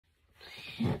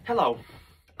Hello,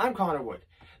 I'm Connor Wood,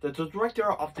 the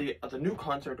director of the new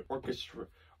concert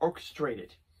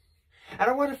orchestrated, and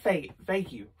I want to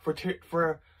thank you for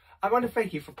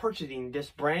purchasing this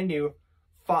brand new.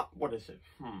 What is it?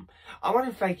 I want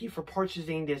to thank you for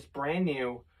purchasing this brand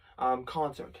new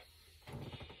concert.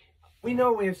 We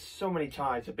know we have so many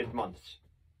ties of big months,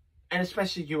 and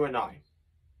especially you and I.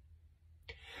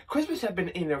 Christmas has been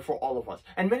in there for all of us,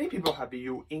 and many people have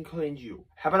been, including you,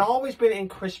 have always been in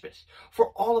Christmas for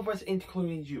all of us,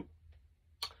 including you.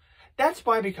 That's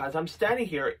why, because I'm standing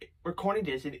here recording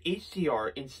this in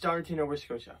HDR in Staunton, Nova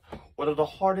Scotia, one of the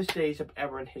hardest days of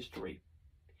ever in history.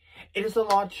 It is a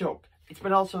lot joke. It's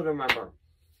been also to remember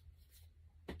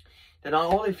that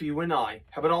not only for you and I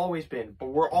have it always been, but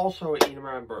we're also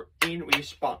in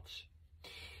response.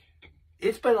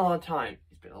 It's been a long time.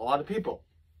 It's been a lot of people.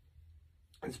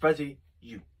 Especially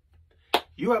you.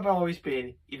 You have always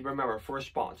been in remember for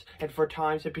response and for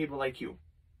times of people like you.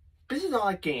 This is not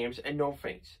like games and no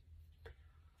things.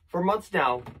 For months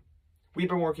now, we've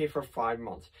been working for 5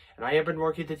 months, and I have been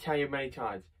working to tell you many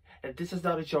times that this is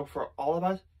not a joke for all of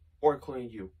us, or including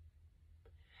you.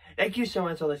 Thank you so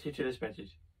much for listening to this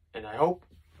message, and I hope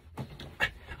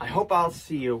I'll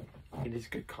see you in this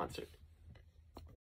good concert.